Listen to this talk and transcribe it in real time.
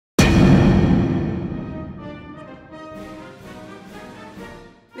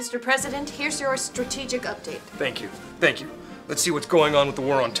Mr. President, here's your strategic update. Thank you. Thank you. Let's see what's going on with the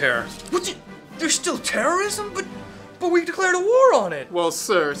war on terror. There's still terrorism? But we declared a war on it. Well,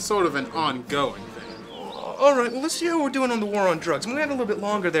 sir, it's sort of an ongoing thing. All right, well, let's see how we're doing on the war on drugs. We had a little bit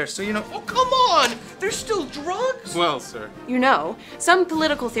longer there, so, you know... Oh, come on! There's still drugs? Well, sir. You know, some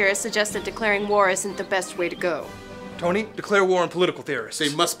political theorists suggest that declaring war isn't the best way to go. Tony, declare war on political theorists.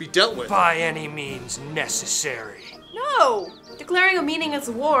 They must be dealt with. By any means necessary. No! Declaring a meaningless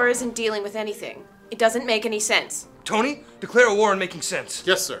war isn't dealing with anything. It doesn't make any sense. Tony, declare a war on making sense.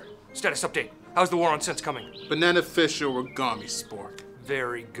 Yes, sir. Status update. How's the war on sense coming? Banana fish or origami sport.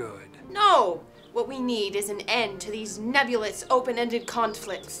 Very good. No! What we need is an end to these nebulous, open-ended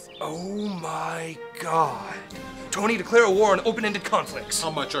conflicts. Oh my God. Tony, declare a war on open-ended conflicts. How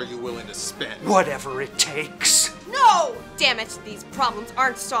much are you willing to spend? Whatever it takes. No! Damn it, these problems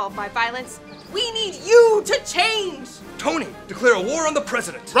aren't solved by violence. We need you to change! Tony, declare a war on the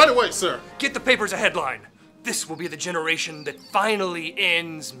president. Right away, sir. Get the papers a headline. This will be the generation that finally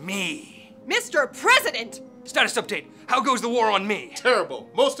ends me. Mr. President! Status update. How goes the war on me? Terrible.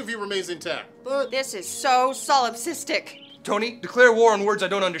 Most of you remains intact, but... This is so solipsistic. Tony, declare war on words I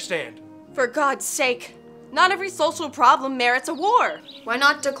don't understand. For God's sake, not every social problem merits a war. Why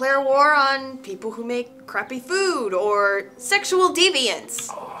not declare war on people who make crappy food or sexual deviance?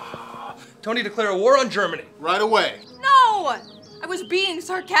 Tony, declare a war on Germany. Right away. No! I was being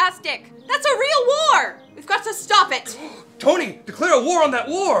sarcastic. That's a real war! We've got to stop it. Tony, declare a war on that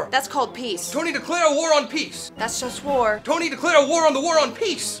war. That's called peace. Tony, declare a war on peace. That's just war. Tony, declare a war on the war on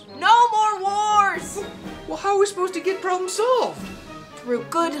peace. No more wars! Well, how are we supposed to get problems solved? Through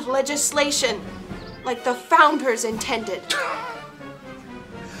good legislation, like the founders intended.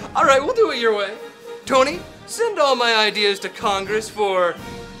 All right, we'll do it your way. Tony, send all my ideas to Congress for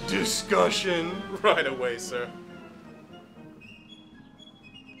discussion. Right away, sir.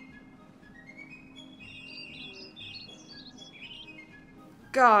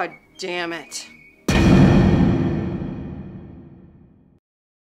 God damn it.